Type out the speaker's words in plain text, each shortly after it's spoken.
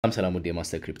ሰላም ወደ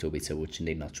ማስተር ክሪፕቶ ቤተሰቦች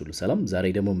እንዴት ናችሁ? ሰላም ዛሬ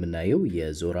ደግሞ የምናየው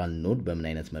የዞራ ኖድ በምን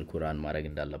አይነት መልኩ ራን ማድረግ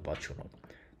እንዳለባችሁ ነው።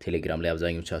 ቴሌግራም ላይ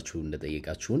አብዛኞቻችሁ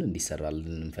እንደጠየቃችሁን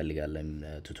እንዲሰራልን እንፈልጋለን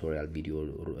ቱቶሪያል ቪዲዮ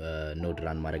ኖድ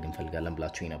ራን ማድረግ እንፈልጋለን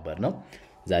ብላችሁ ነበር ነው።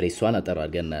 ዛሬ እሷን አጠር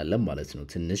አድርገን እናያለን ማለት ነው።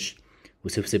 ትንሽ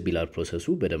ውስብስብ ይላል ፕሮሰሱ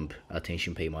በደንብ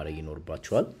አቴንሽን ፔይ ማድረግ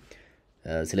ይኖርባችኋል።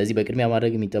 ስለዚህ በቅድሚያ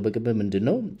ማድረግ የሚጠበቅብን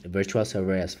ምንድነው ቨርቹዋል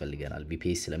ሰርቨር ያስፈልገናል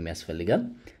VPS ስለሚያስፈልጋን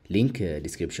ሊንክ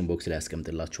ዲስክሪፕሽን ቦክስ ላይ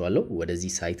አስቀምጥላችኋለሁ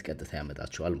ወደዚህ ሳይት ቀጥታ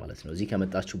ያመጣችኋል ማለት ነው። እዚህ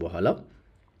ከመጣችሁ በኋላ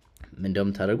ምን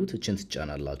እንደምታደርጉት እቺን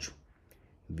ትጫናላችሁ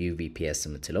view VPS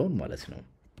የምትለው ማለት ነው።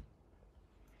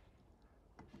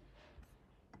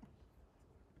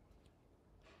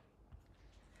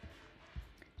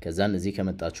 ከዛን እዚህ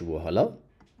ከመጣችሁ በኋላ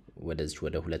ወደዚህ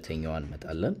ወደ ሁለተኛው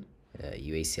እንመጣለን።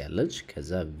 US ያለች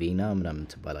ከዛ ቬና ምናምን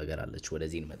ተባለ ሀገር አለች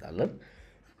ወደዚህ እንመጣለን።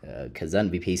 ከዛን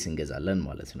VPS እንገዛለን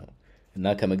ማለት ነው።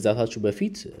 እና ከመግዛታችሁ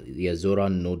በፊት የዞራ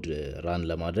ኖድ ራን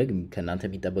ለማድረግ ከናንተ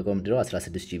የሚጠበቀው ምንድነው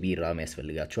 16 GB RAM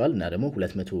ያስፈልጋችኋል እና ደግሞ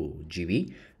 200 GB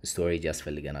ስቶሬጅ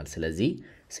ያስፈልገናል። ስለዚህ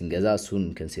ስንገዛ እሱን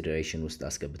ኮንሲደሬሽን ውስጥ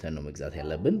አስገብተን ነው መግዛት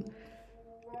ያለብን።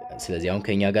 ስለዚህ አሁን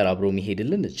ከኛ ጋር አብሮ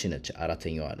የሚሄድልን እቺ ነች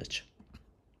አራተኛዋ ነች።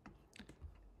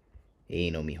 ይሄ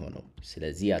ነው የሚሆነው።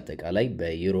 ስለዚህ አጠቃላይ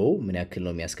በዩሮ ምን ያክል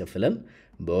ነው የሚያስከፍለን?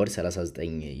 በወር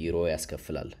 39 ዩሮ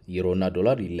ያስከፍላል። ዩሮና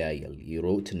ዶላር ይለያያል። ዩሮ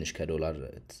ትንሽ ከዶላር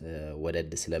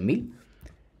ወደድ ስለሚል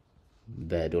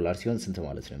በዶላር ሲሆን ስንት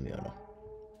ማለት ነው የሚሆነው?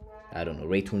 አይ ዶንት ኖ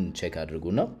ሬቱን ቼክ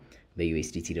አድርጉና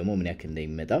በዩኤስዲቲ ደግሞ ምን ያክል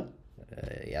እንደሚመጣ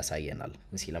ያሳየናል።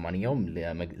 እስኪ ለማንኛውም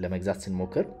ለመግዛት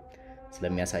ስንሞክር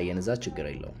ስለሚያሳየን እዛ ችግር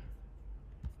የለውም።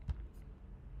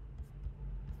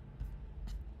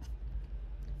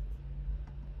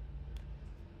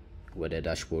 ወደ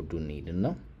ዳሽቦርዱ እንሄድና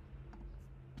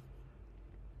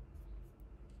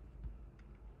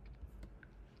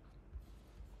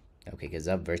ኦኬ ከዛ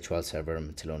ቨርቹዋል ሰርቨር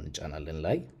የምትለውን እንጫናለን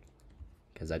ላይ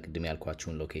ከዛ ቅድም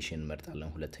ያልኳችሁን ሎኬሽን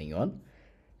እንመርጣለን ሁለተኛውን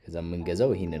ከዛ የምንገዛው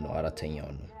ይሄንን ነው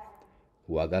አራተኛውን ነው።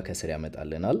 ዋጋ ከስር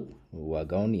ያመጣልናል።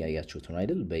 ዋጋውን ያያችሁት ነው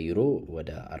አይደል? በዩሮ ወደ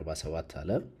 47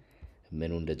 አለ።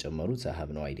 ምኑ እንደጨመሩት I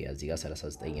have no idea። እዚህ ጋር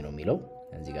 39 ነው የሚለው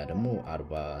እዚህ ጋር ደግሞ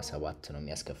 47 ነው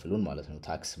የሚያስከፍሉን ማለት ነው።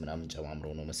 ታክስ ምናምን ጨማምሮ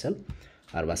ነው መሰል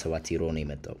 47 ዩሮ ነው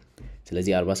የመጣው።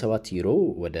 ስለዚህ 47 ዩሮ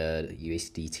ወደ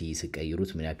USDT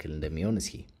ሲቀይሩት ምን ያክል እንደሚሆን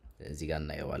እስኪ እዚህ ጋር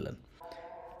እናየዋለን።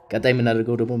 ቀጣይ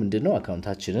የምናደርገው ደግሞ ምንድነው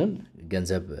አካውንታችንን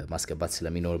ገንዘብ ማስገባት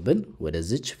ስለሚኖርብን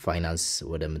ወደዚች ፋይናንስ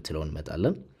ወደምትለው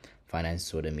እንመጣለን። ፋይናንስ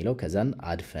ወደሚለው ከዛን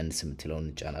አድ ፈንድስ የምትለውን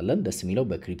እንጫናለን። ደስ የሚለው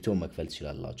በክሪፕቶ መክፈል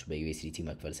ትችላላችሁ በUSDT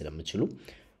መክፈል ስለምትችሉ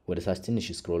ወደ ታች ትንሽ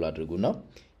ስክሮል አድርጉና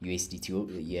USDT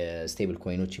የስቴብል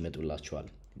ኮይኖች ይመጡላችኋል።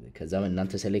 ከዛም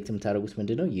እናንተ ሴሌክት የምታደርጉት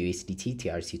ምንድነው USDT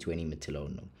TRC20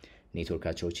 የምትለውን ነው።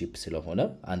 ኔትወርካቸው ቺፕ ስለሆነ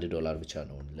 $1 ብቻ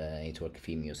ነው ለኔትወርክ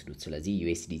ፊ የሚወስዱት። ስለዚህ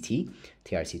USDT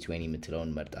TRC20 የምትለውን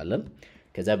እንመርጣለን።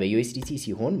 ከዛ በUSDT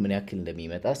ሲሆን ምን ያክል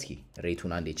እንደሚመጣ እስኪ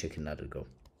ሬቱን አንዴ ቼክ እናድርገው።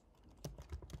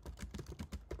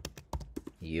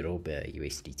 ዩሮ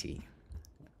በUSDT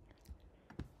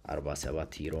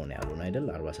 47 ዩሮ ነው ያሉን አይደል?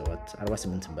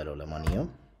 48 እንበለው ለማንኛውም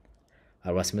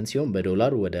 48 ሲሆን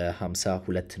በዶላር ወደ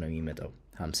 52 ነው የሚመጣው።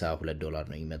 $52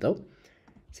 ነው የሚመጣው።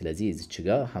 ስለዚህ እዚች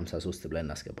ጋር 53 ብለን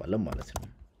እናስገባለን ማለት ነው።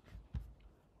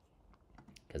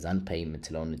 ከዛን ፔይ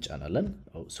የምትለውን እንጫናለን።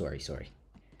 ሶሪ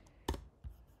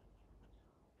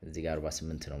እዚህ ጋር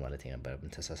 48 ነው ማለት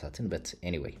የነበረብን ተሳሳትን። but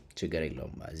anyway ችግር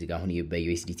የለውም። እዚህ ጋር አሁን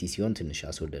በUSDT ሲሆን ትንሽ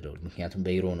አስወደደው ምክንያቱም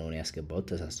በዩሮ ነው ያስገባሁት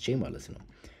ተሳስቼ ማለት ነው።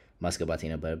 ማስገባት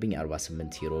የነበረብኝ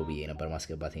 48 ዩሮ ብዬ ነበር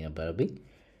ማስገባት የነበረብኝ።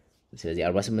 ስለዚህ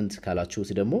 48 ካላችሁት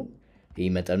ደግሞ ይሄ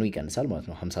መጠኑ ይቀንሳል ማለት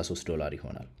ነው $53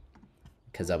 ይሆናል።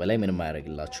 ከዛ በላይ ምንም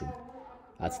አያደርግላችሁም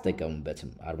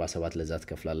አትጠቀሙበትም። 47 ለዛ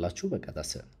ትከፍላላችሁ በቃ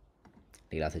ታሰብ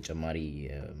ሌላ ተጨማሪ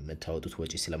የምታወጡት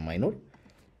ወጪ ስለማይኖር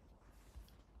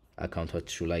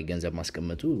አካውንታችሁ ላይ ገንዘብ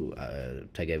ማስቀመጡ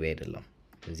ተገቢ አይደለም።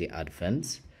 ስለዚህ አድ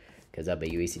ፈንድስ ከዛ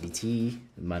በUSDT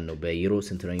ማን ነው በዩሮ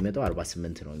ስንት ነው የሚመጣው?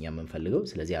 48 ነው እኛ የምንፈልገው።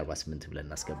 ስለዚህ 48 ብለን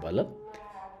እናስገባለን።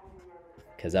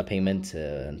 ከዛ ፔመንት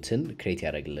እንትን ክሬት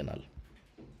ያደርግልናል።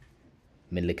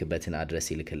 ምን ልክበትን አድሬስ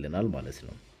ይልክልናል ማለት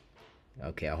ነው።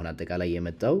 ኦኬ አሁን አጠቃላይ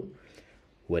የመጣው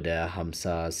ወደ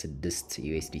 56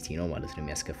 USDT ነው ማለት ነው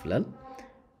የሚያስከፍለን።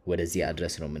 ወደዚህ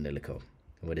አድሬስ ነው የምንልከው።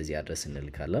 ወደዚህ አድሬስ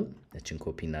እንልካለን። እቺን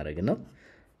ኮፒ እናደርግና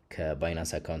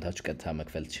ከባይናንስ አካውንታችሁ ቀጥታ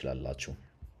መክፈል ትችላላችሁ።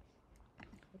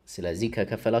 ስለዚህ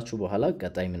ከከፈላችሁ በኋላ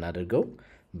ቀጣይ የምናደርገው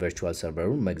ቨርቹዋል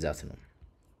ሰርቨሩን መግዛት ነው።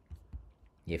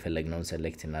 የፈለግነውን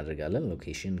ሴሌክት እናደርጋለን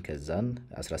ሎኬሽን ከዛን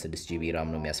 16 GB RAM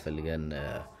ነው የሚያስፈልገን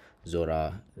ዞራ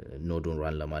ኖዱን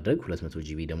ራን ለማድረግ 200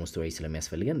 GB ደግሞ ስቶሬጅ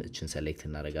ስለሚያስፈልገን እቺን ሴሌክት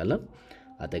እናደርጋለን።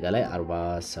 አጠቃላይ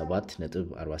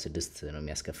 47.46 ነው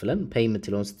የሚያስከፍለን። ፔይ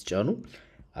የምትለውን ስትጫኑ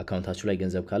አካውንታችሁ ላይ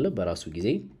ገንዘብ ካለ በራሱ ጊዜ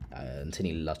እንትን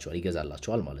ይላችኋል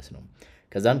ይገዛላችኋል ማለት ነው።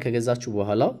 ከዛን ከገዛችሁ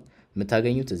በኋላ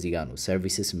የምታገኙት እዚህ ጋር ነው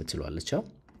ሰርቪስስ የምትሏለች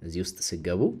እዚህ ውስጥ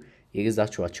ስገቡ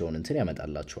የገዛችኋቸውን እንትን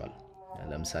ያመጣላችኋል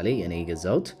ለምሳሌ እኔ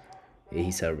የገዛሁት ይሄ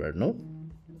ሰርቨር ነው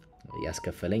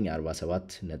ያስከፈለኝ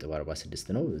 47.46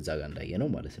 ነው እዛ ጋር እንዳየነው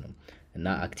ማለት ነው እና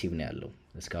አክቲቭ ነው ያለው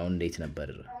እስካሁን እንዴት ነበር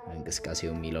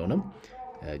እንቅስቃሴው የሚለውንም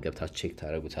ገብታችሁ ቼክ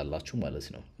ታደርጉታላችሁ ማለት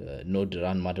ነው ኖድ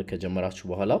ራን ማድረግ ከጀመራችሁ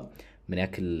በኋላ ምን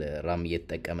ያክል ራም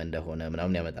እየተጠቀመ እንደሆነ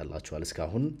ምናምን ያመጣላችኋል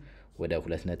እስካሁን ወደ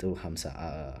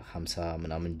 2.50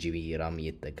 ምናምን ጂቢ ራም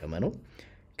እየተጠቀመ ነው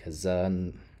ከዛን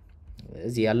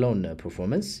እዚህ ያለውን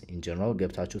ፐርፎርማንስ ኢን ጀነራል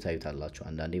ገብታችሁ ታዩታላችሁ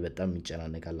አንዳንዴ በጣም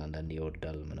ይጨናነቃል አንዳንዴ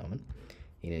ይወርዳል ምናምን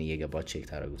ይሄንን እየገባችሁ ቼክ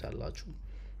ታደርጉታላችሁ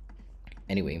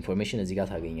anyway ኢንፎርሜሽን እዚህ ጋር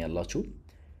ታገኛላችሁ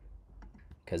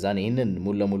ከዛን ይሄንን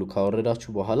ሙሉ ለሙሉ ካወረዳችሁ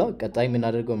በኋላ ቀጣይ ምን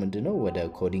አደርገው ምንድነው ወደ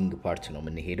ኮዲንግ ፓርት ነው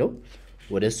የምንሄደው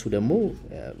ወደሱ ደግሞ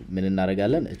ምን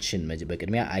እናደርጋለን እቺን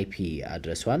በቅድሚያ አይፒ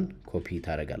አድሬሷን ኮፒ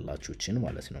ታደርጋላችሁ እቺን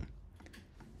ማለት ነው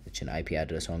እቺን አይፒ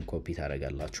አድሬሷን ኮፒ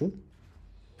ታደርጋላችሁ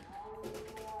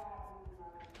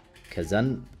ከዛን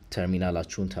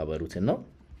ተርሚናላችሁን ታበሩትና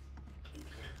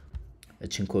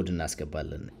እቺን ኮድ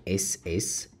እናስገባለን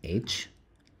SSHROOT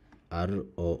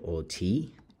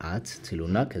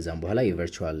ትሉና ከዛም በኋላ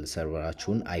የቨርቹዋል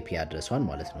ሰርቨራችሁን አይፒ አድሬሷን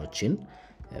ማለት ነው እቺን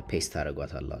ፔስት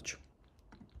ታደርጓታላችሁ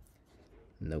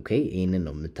ኦኬ ይሄንን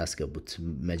ነው የምታስገቡት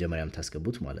መጀመሪያም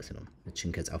ታስገቡት ማለት ነው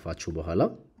እቺን ከጻፋችሁ በኋላ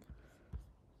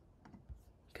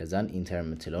ከዛን ኢንተር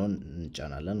የምትለውን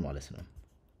እንጫናለን ማለት ነው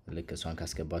ልክ እሷን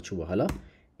ካስገባችሁ በኋላ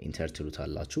ኢንተር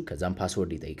ትሉታላችሁ ከዛን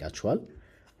ፓስወርድ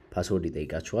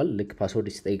ይጠይቃችኋል ልክ ፓስወርድ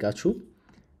ሲጠይቃችሁ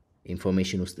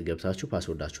ኢንፎርሜሽን ውስጥ ገብታችሁ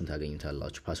ፓስወርዳችሁን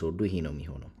ታገኙታላችሁ ፓስወርዱ ይሄ ነው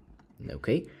የሚሆነው ኦኬ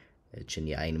እቺን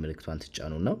የአይን ምልክቷን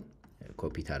ትጫኑና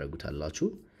ኮፒ ታደርጉታላችሁ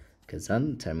ከዛን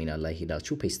ተርሚናል ላይ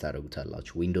ሄዳችሁ ፔስት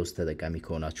ታደርጉታላችሁ ዊንዶውስ ተጠቃሚ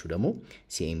ከሆናችሁ ደግሞ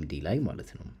ሲኤምዲ ላይ ማለት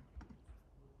ነው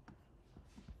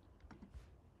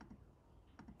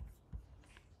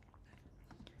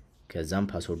ከዛን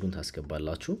ፓስወርዱን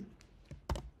ታስገባላችሁ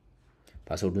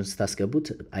ፓስወርዱን ስታስገቡት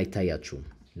አይታያችሁም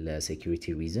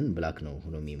ለሴኩሪቲ ሪዝን ብላክ ነው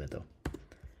ሆኖ የሚመጣው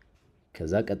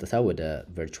ከዛ ቀጥታ ወደ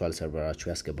ቨርቹዋል ሰርቨራችሁ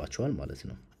ያስገባችኋል ማለት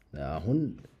ነው አሁን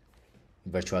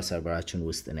ቨርቹዋል ሰርቨራችን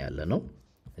ውስጥ ነው ያለነው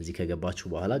እዚህ ከገባችሁ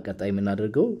በኋላ ቀጣይ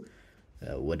የምናደርገው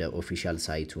ወደ ኦፊሻል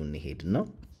ሳይቱ እንሄድና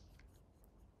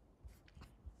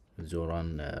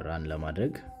ዞራን ራን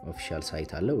ለማድረግ ኦፊሻል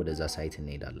ሳይት አለ ወደዛ ሳይት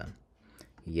እንሄዳለን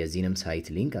የዚህንም ሳይት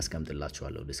ሊንክ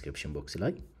አስቀምጥላችኋለሁ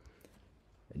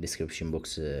ዲስክሪፕሽን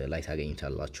ቦክስ ላይ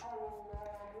ታገኙታላችሁ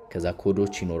ከዛ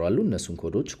ኮዶች ይኖራሉ እነሱን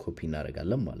ኮዶች ኮፒ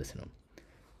እናደርጋለን ማለት ነው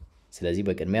ስለዚህ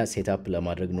በቅድሚያ ሴትአፕ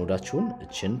ለማድረግ ኖዳችሁን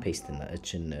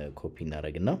እችን ኮፒ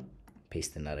እናደርግና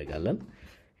ፔስት እናደርጋለን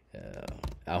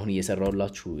አሁን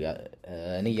እየሰራውላችሁ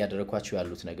እኔ ያደረኳችሁ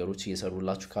ያሉት ነገሮች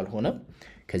እየሰሩላችሁ ካልሆነ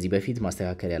ከዚህ በፊት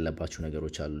ማስተካከል ያለባችሁ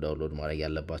ነገሮች አሉ ዳውንሎድ ማድረግ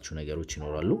ያለባችሁ ነገሮች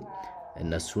ይኖራሉ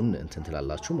እነሱን እንትን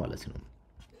ትላላችሁ ማለት ነው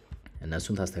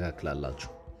እነሱን ታስተካክላላችሁ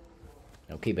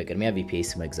ኦኬ በቅድሚያ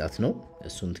VPS መግዛት ነው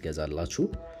እሱን ትገዛላችሁ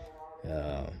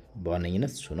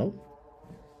በዋነኝነት እሱ ነው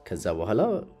ከዛ በኋላ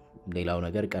ሌላው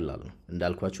ነገር ቀላል ነው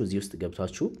እንዳልኳችሁ እዚህ ውስጥ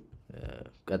ገብታችሁ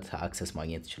ቀጥታ አክሰስ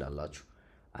ማግኘት ትችላላችሁ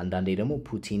አንዳንዴ ደግሞ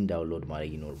ፑቲን ዳውንሎድ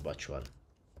ማድረግ ይኖርባችኋል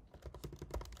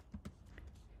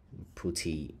ፑቲ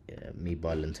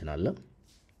የሚባል እንትን አለ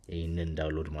ይሄንን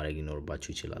ዳውንሎድ ማድረግ ይኖርባችሁ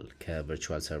ይችላል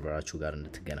ከቨርቹዋል ሰርቨራችሁ ጋር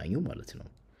እንድትገናኙ ማለት ነው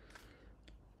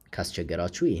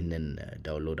ካስቸገራችሁ ይሄንን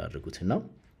ዳውንሎድ አድርጉትና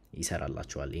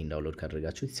ይሰራላችኋል ይሄን ዳውንሎድ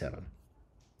ካደረጋችሁ ይሰራል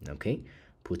ኦኬ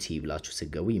ፑቲ ብላችሁ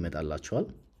ስገቡ ይመጣላችኋል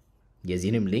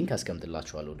የዚህንም ሊንክ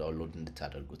አስቀምጥላችኋለሁ ዳውንሎድ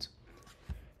እንድታደርጉት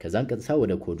ከዛን ቀጥታ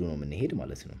ወደ ኮዱ ነው የምንሄድ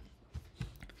ማለት ነው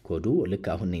ኮዱ ልክ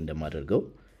አሁን እንደማደርገው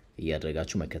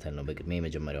እያደረጋችሁ መከተል ነው በቅድሚያ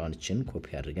የመጀመሪያዋን እችን ኮፒ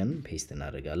አድርገን ፔስት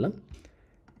እናደርጋለን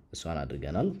እሷን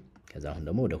አድርገናል ከዛ አሁን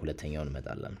ደግሞ ወደ ሁለተኛው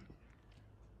እንመጣለን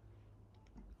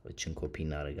እችን ኮፒ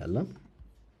እናደርጋለን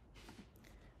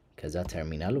ከዛ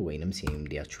ተርሚናል ወይንም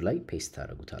ሲኤምዲያችሁ ላይ ፔስት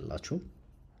ታደርጉታላችሁ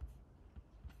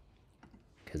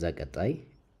ከዛ ቀጣይ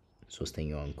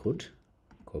ሶስተኛውን ኮድ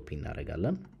ኮፒ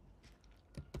እናደርጋለን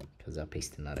ከዛ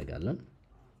ፔስት እናደርጋለን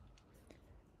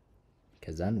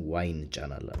ከዛን ዋይ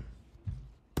እንጫናለን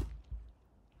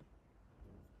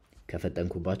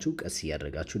ከፈጠንኩባችሁ ቀስ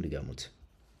ያደርጋችሁ ድገሙት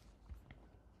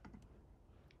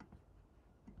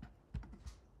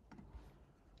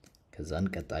ከዛን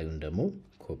ቀጣዩን ደግሞ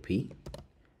ኮፒ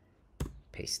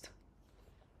ፔስት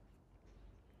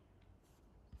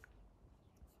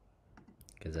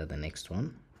ከዛ the next one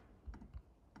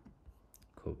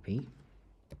copy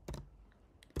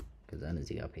ከዛን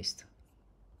እዚህ ጋር ፔስት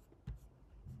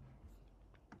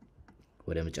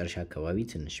ወደ መጨረሻ አካባቢ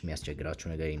ትንሽ የሚያስቸግራችሁ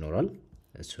ነገር ይኖራል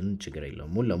እሱን ችግር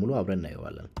የለውም ሙሉ ለሙሉ አብረን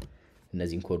እናየዋለን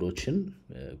እነዚህን ኮዶችን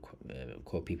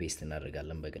ኮፒ ፔስት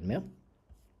እናደርጋለን በቅድሚያ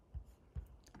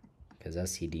ከዛ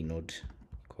cd node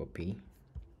copy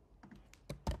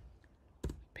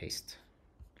paste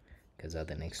ከዛ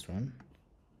the next one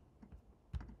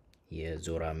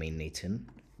የዞራ mainnet-ን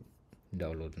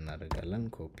ዳውንሎድ እናደርጋለን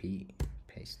copy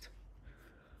paste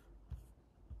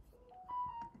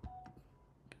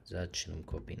ከዛችንም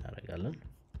ኮፒ እናደርጋለን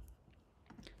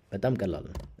በጣም ቀላል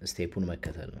ነው ስቴፑን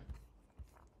መከተል ነው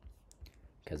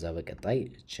ከዛ በቀጣይ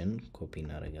እችን ኮፒ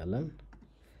እናደርጋለን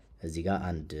እዚህ ጋር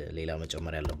አንድ ሌላ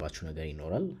መጨመር ያለባችሁ ነገር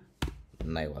ይኖራል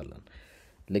እናይዋለን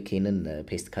ልክ ይሄንን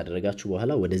ፔስት ካደረጋችሁ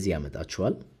በኋላ ወደዚህ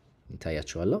ያመጣችኋል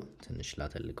ይታያችኋል ትንሽ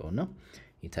ላተልቀውና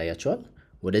ይታያችኋል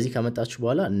ወደዚህ ካመጣችሁ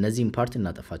በኋላ እነዚህን ፓርት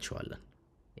እናጠፋቸዋለን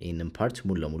ይሄንን ፓርት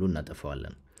ሙሉ ለሙሉ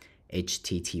እናጠፋዋለን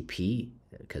http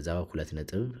ከዛ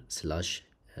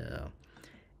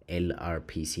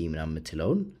 2./lrpc ምናምን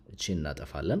የምትለውን እቺ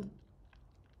እናጠፋለን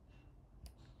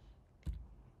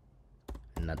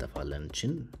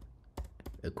እቺን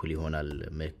እኩል ይሆናል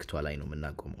ምልክቷ ላይ ነው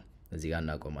የምናቆመው እዚህ ጋር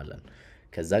እናቆማለን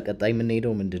ከዛ ቀጣይ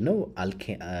የምንሄደው ምንድነው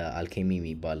አልኬሚ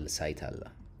የሚባል ሳይት አለ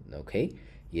ኦኬ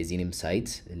የዚህንም ሳይት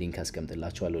ሊንክ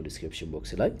አስቀምጥላችኋለሁ ዲስክሪፕሽን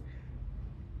ቦክስ ላይ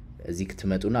እዚህ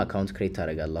ክትመጡና አካውንት ክሬት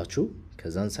ታደርጋላችሁ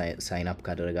ከዛን ሳይን አፕ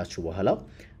ካደረጋችሁ በኋላ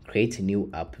create new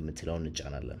app የምትለውን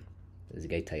እንጫናለን እዚህ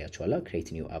ጋር ይታያችኋል create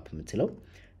new app የምትለው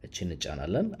እቺን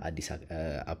እንጫናለን አዲስ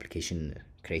አፕሊኬሽን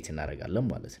ክሬት እናደርጋለን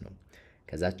ማለት ነው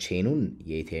ከዛ ቼኑን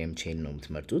የኢቴሪየም ቼን ነው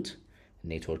የምትመርጡት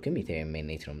ኔትወርክም ኢቴሪየም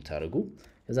mainnet ነው የምታደርጉ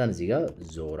ከዛን እዚህ ጋር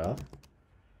ዞራ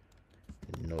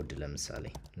ኖድ ለምሳሌ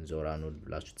ዞራ ኖድ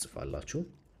ብላችሁ ጽፋላችሁ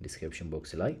ዲስክሪፕሽን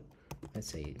ቦክስ ላይ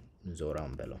let's ዞራ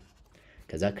እንበለው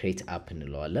ከዛ create app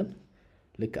እንለዋለን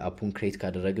ልክ አፑን ክሬት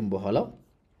ካደረግን በኋላ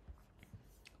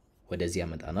ወደዚህ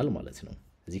ያመጣናል ማለት ነው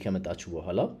እዚህ ከመጣችሁ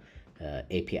በኋላ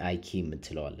API key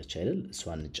የምትለዋለች አይደል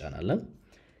እሷን እንጫናለን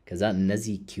ከዛ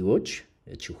እነዚህ ኪዎች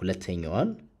እቺ ሁለተኛዋን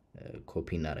ኮፒ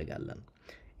እናደርጋለን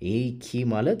ይሄ ኪ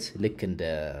ማለት ልክ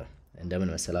እንደምን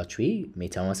መሰላችሁ ይሄ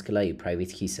ሜታማስክ ላይ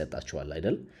ፕራይቬት ኪ ይሰጣችኋል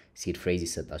አይደል ሲድ ፍሬዝ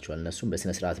ይሰጣችኋል እነሱም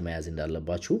በስነ ስርዓት መያዝ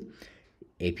እንዳለባችሁ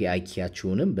API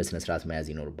ኪያችሁንም በስነ ስርዓት መያዝ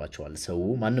ይኖርባችኋል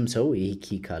ማንም ሰው ይሄ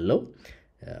ኪ ካለው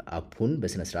አፑን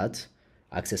በስነ ስርዓት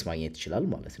አክሰስ ማግኘት ይችላል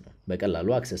ማለት ነው በቀላሉ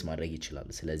አክሰስ ማድረግ ይችላል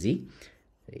ስለዚህ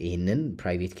ይሄንን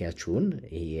ፕራይቬት ኪያችሁን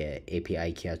API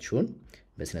ኪያችሁን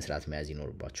በስነ ስርዓት መያዝ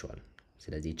ይኖርባችኋል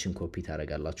ስለዚህ እቺን ኮፒ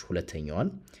ታደርጋላችሁ ሁለተኛዋን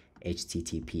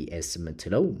https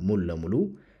የምትለው ሙሉ ለሙሉ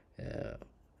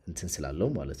እንትን ስላለው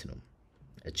ማለት ነው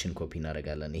እቺን ኮፒ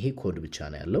እናደርጋለን ይሄ ኮድ ብቻ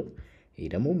ነው ያለው ይሄ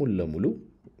ደግሞ ሙሉ ለሙሉ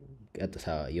ቀጥታ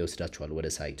ይወስዳችኋል ወደ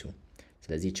ሳይቱ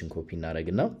ስለዚህ እቺን ኮፒ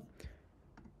እናደርግና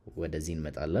ወደዚህ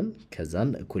እንመጣለን ከዛን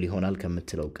እኩል ይሆናል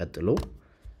ከምትለው ቀጥሎ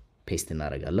ፔስት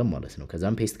እናደርጋለን ማለት ነው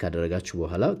ከዛን ፔስት ካደረጋችሁ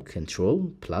በኋላ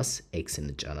Ctrl+X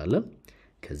እንጫናለን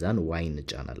ከዛን Y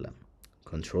እንጫናለን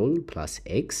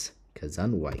Ctrl+X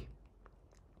ከዛን Y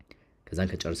ከዛን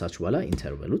ከጨረሳችሁ በኋላ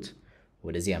ኢንተር በሉት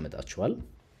ወደዚህ ያመጣችኋል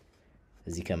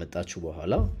እዚህ ከመጣችሁ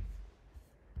በኋላ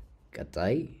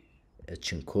ቀጣይ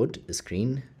እቺን ኮድ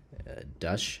ስክሪን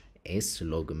 -s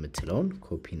log የምትለውን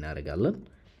ኮፒ እናደርጋለን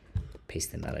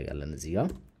ፔስት እናደርጋለን እዚህ ጋር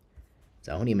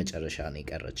አሁን የመጨረሻ ነው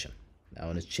የቀረችን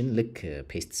አሁን እቺን ልክ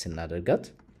ፔስት ስናደርጋት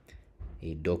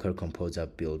docker composer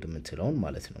build የምትለውን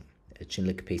ማለት ነው እቺን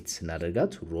ልክ ፔስት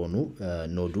ስናደርጋት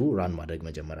ኖዱ ራን ማድረግ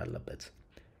መጀመር አለበት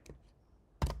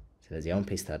ስለዚህ አሁን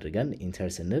ፔስት አድርገን ኢንተር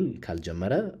ስንል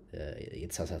ካልጀመረ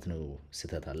የተሳሳተነው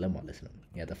ስህተት አለ ማለት ነው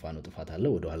ያጠፋነው ጥፋት አለ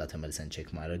ወደ ኋላ ተመልሰን ቼክ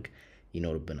ማድረግ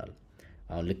ይኖርብናል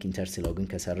አሁን ልክ ኢንተር ስለው ግን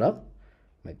ከሰራ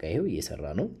በቃ ይሄው እየሰራ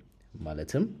ነው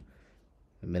ማለትም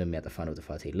ምንም ያጠፋነው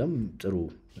ጥፋት የለም ጥሩ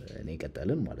እኔ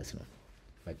ቀጠልን ማለት ነው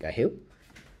በቃ ይሄው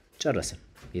ጨረስን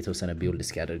የተወሰነ ቢውልድ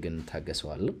እስኪያደርግን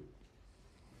ታገሰዋለን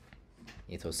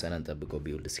የተወሰነ እንጠብቀው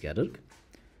ቢውልድ እስኪያደርግ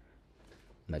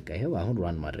በቃ ይሄው አሁን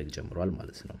ራን ማድረግ ጀምሯል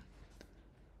ማለት ነው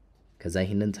ከዛ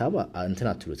ይሄንን ታብ እንትን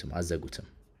አትሉትም አዘጉትም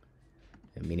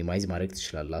ሚኒማይዝ ማድረግ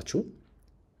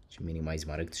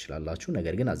ትችላላችሁ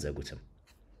ነገር ግን አዘጉትም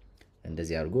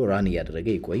እንደዚህ አድርጎ ራን ያደረገ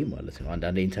ይቆይ ማለት ነው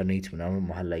አንዳንድ ኢንተርኔት ምናምን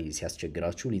መሃል ላይ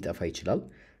ሲያስቸግራችሁ ሊጠፋ ይችላል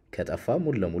ከጠፋ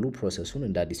ሙሉ ለሙሉ ፕሮሰሱን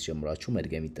እንደ አዲስ ጀምራችሁ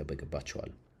መድገም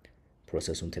ይተበቅባችኋል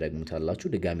ፕሮሰሱን ትደግሙታላችሁ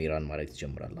ድጋሚ ራን ማድረግ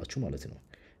ትጀምራላችሁ ማለት ነው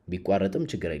ቢቋረጥም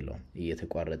ችግር የለውም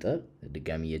እየተቋረጠ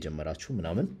ድጋሚ እየጀመራችሁ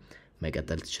ምናምን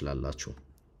መቀጠል ትችላላችሁ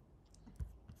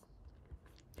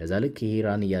ከዛ ልክ ይሄ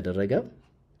ራን ያደረገ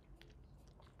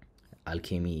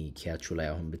አልኬሚ ኪያችሁ ላይ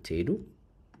አሁን ብትሄዱ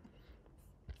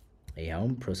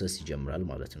ይሄውን ፕሮሰስ ይጀምራል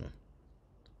ማለት ነው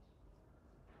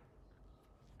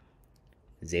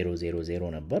 000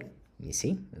 ነበር ይሲ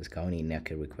እስካሁን ይሄን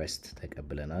ያክል ሪኩዌስት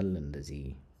ተቀብለናል እንደዚህ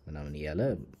ምናምን ያለ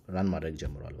ራን ማድረግ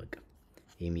ጀምሯል በቃ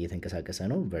ይሄም እየተንቀሳቀሰ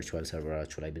ነው ቨርቹዋል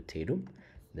ሰርቨራችሁ ላይ ብትሄዱ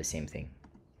the same thing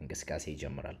እንቅስቃሴ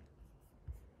ይጀምራል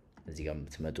እዚህ ጋር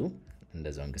ብትመጡ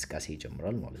እንደዛው እንቅስቃሴ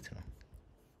ይጀምራል ማለት ነው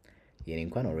የኔ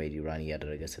እንኳን ኦሬዲ ራን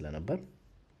ያደረገ ስለነበር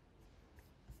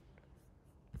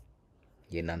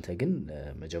የናንተ ግን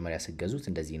መጀመሪያ ሲገዙት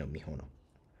እንደዚህ ነው የሚሆነው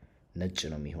ነጭ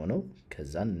ነው የሚሆነው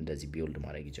ከዛን እንደዚህ ቢውልድ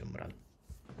ማድረግ ይጀምራል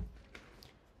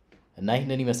እና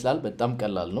ይሄንን ይመስላል በጣም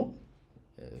ቀላል ነው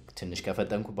ትንሽ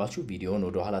ከፈጠንኩባችሁ ቪዲዮውን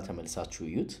ወደ ኋላ ተመልሳችሁ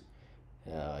እዩት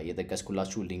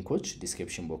የጠቀስኩላችሁ ሊንኮች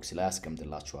ዲስክሪፕሽን ቦክስ ላይ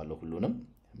አስቀምጥላችኋለሁ ሁሉንም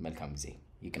መልካም ጊዜ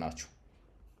ይቅናችሁ